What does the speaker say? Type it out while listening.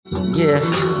Yeah,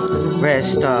 Red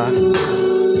Star.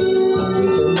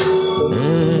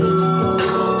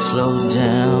 Slow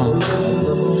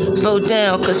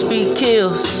down, cause speed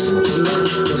kills.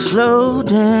 Slow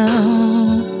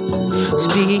down,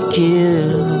 speed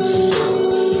kills.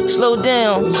 Slow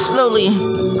down, slowly.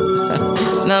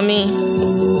 Know what I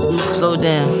mean? Slow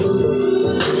down.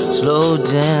 Slow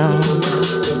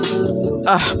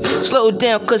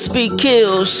down, cause speed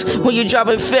kills. When you're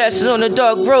driving fast and on the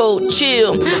dark road,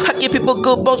 chill. I give people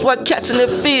good bones while cats in the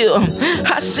field.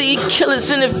 I see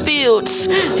killers in the fields,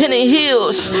 in the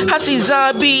hills. I see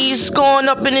zombies going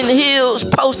up in the hills,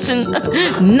 posting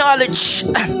knowledge,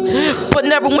 but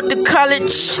never went to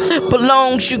college.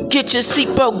 Belongs, you get your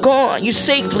seatbelt gone, you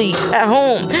safely at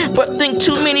home. But think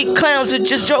too many clowns are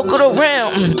just joking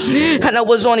around. And I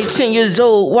was only 10 years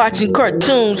old, watching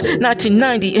cartoons,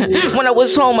 1990, when I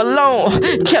was home alone.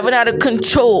 Kevin out of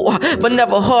control, but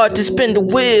never hard to spin the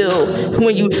wheel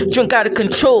when you drink out of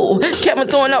control. Kevin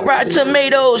throwing up Rotten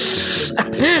Tomatoes.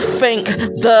 Fake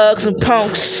thugs and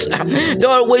punks. The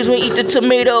only ways we eat the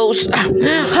tomatoes.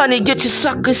 Honey, get your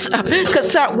suckers.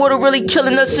 Cause hot water really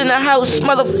killing us in the house,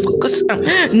 motherfuckers.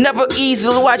 Never easy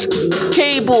to watch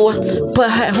cable, but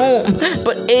at home.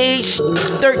 But age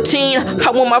 13,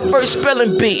 I want my first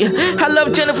spelling bee. I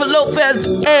love Jennifer Lopez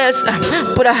ass,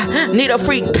 but I need a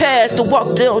free pass to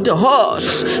walk down the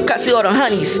halls. Got see all the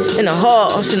honeys in the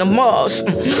halls, in the malls.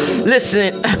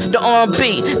 Listen, the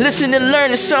R&B. Listen and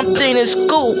learn something in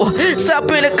school. Stop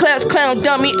being a class clown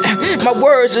dummy. My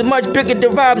words are much bigger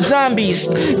than Rob Zombies.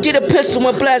 Get a pistol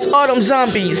and blast all them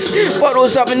zombies.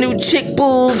 Photos of a new chick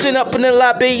boobs and up in the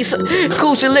lobbies.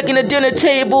 Coochie licking the dinner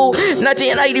table.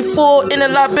 1984 in the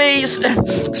lobbies.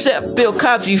 Set Bill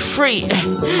Cosby free.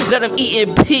 Let him eat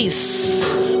in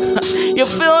peace. You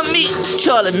feel me?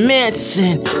 Charlie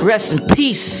Manson, rest in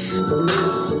peace.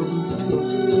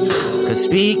 Cause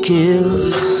speed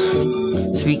kills.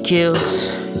 Speed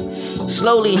kills.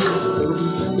 Slowly.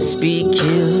 Speed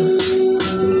kills.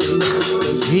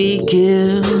 Speed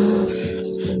kills.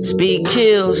 Speed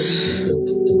kills.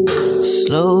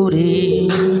 Slowly.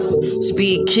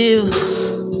 Speed kills.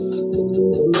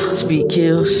 Speed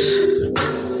kills.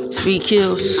 Speed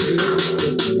kills.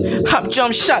 Hop,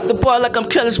 jump, shot the ball like I'm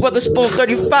Kellis Weatherspoon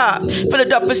 35.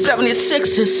 Philadelphia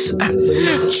 76ers.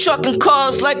 Trucking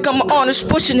cars like I'm an honest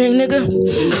Schwarzenegger, nigga.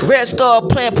 Red Star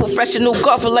playing professional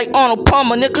golfer like Arnold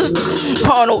Palmer, nigga.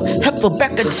 Arnold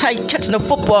Heffelbecker tight catching the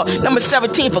football. Number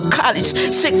 17 for college.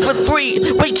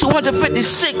 6'3", weight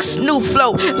 256. New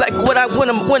flow like what I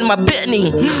win my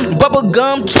Bentley. Bubble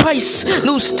gum twice.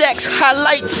 New stacks,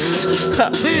 highlights.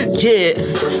 Yeah,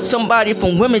 somebody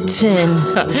from Wilmington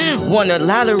won a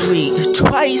lottery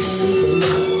twice.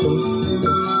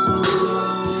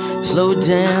 Slow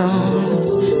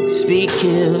down, speed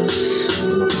kills.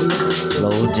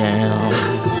 Slow down.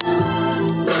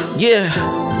 Yeah.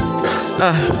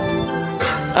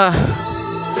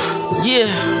 Yeah.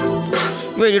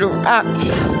 Ready to rock?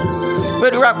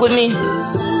 Ready to rock with me?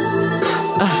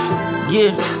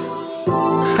 Yeah.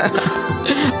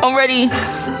 I'm ready.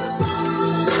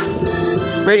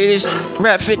 Ready to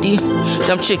rap 50.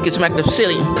 Them chickens smack them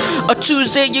silly. A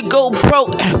Tuesday you go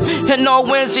broke, and on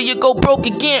Wednesday you go broke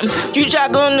again. You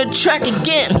jog on the track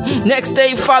again. Next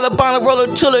day, father bond a roller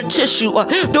till her tissue.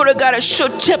 Daughter got a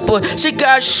short temper, she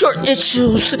got short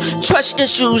issues, trust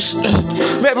issues.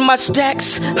 Grabbing my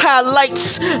stacks,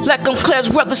 highlights like I'm Class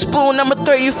Weatherspoon, number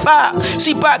 35.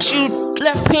 She box you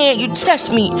left hand, you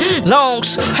test me.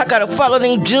 Longs, I got a father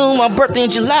named June, my birthday in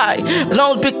July.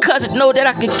 Longs because it know that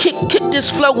I can kick this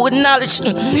flow with knowledge.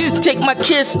 Take my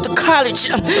kids to college,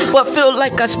 but feel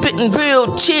like I spittin'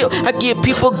 real chill. I give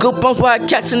people good bones while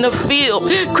cats in the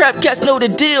field. Crap cats know the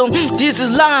deal.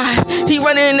 Jesus live, he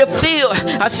running in the field.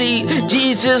 I see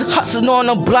Jesus hustling on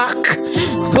the block,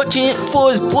 watching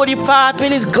for his 45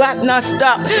 and his Glock not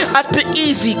stop. I spit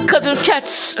easy, cause them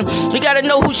cats, you gotta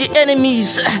know who's your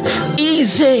enemies.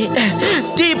 Easy.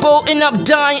 Debo end up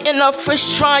dying, end up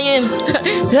fish trying.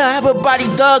 Everybody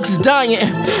dogs dying.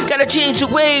 Gotta change the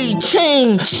way,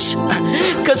 change.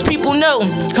 Cause people know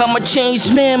I'm a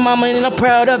changed man, mama, and I'm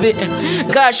proud of it.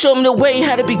 God showed me the way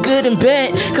how to be good and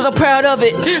bad, cause I'm proud of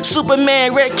it.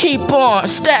 Superman, red cape on,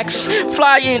 stacks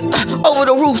flying over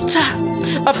the rooftop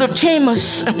of the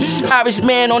chambers. Irish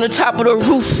man on the top of the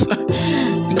roof.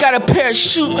 Got a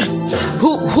parachute.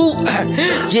 Hoop.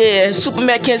 Yeah,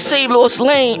 Superman can't save Lois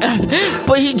Lane,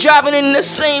 but he driving in the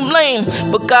same lane.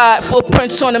 But God,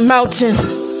 footprints on the mountain.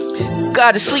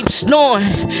 God to sleep snoring,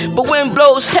 but wind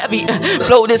blows heavy.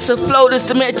 Flow this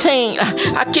to maintain.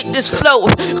 I kick this flow.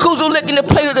 Kuzu licking the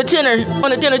plate of the dinner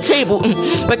on the dinner table.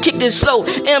 But kick this flow.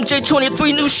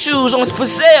 MJ23 new shoes on for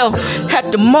sale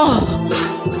at the mall.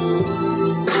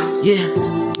 Yeah.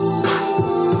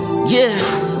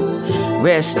 Yeah.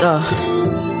 Red Star.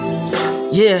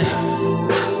 Yeah.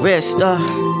 Red Star.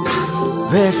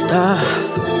 Red Star.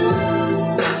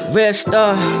 Red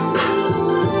Star.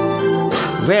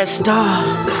 Red Star.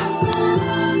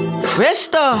 Red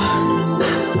Star.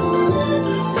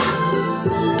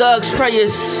 Thugs,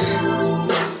 prayers.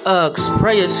 Uggs,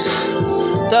 prayers.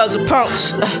 Thugs and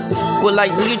punks. What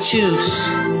light will you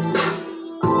choose?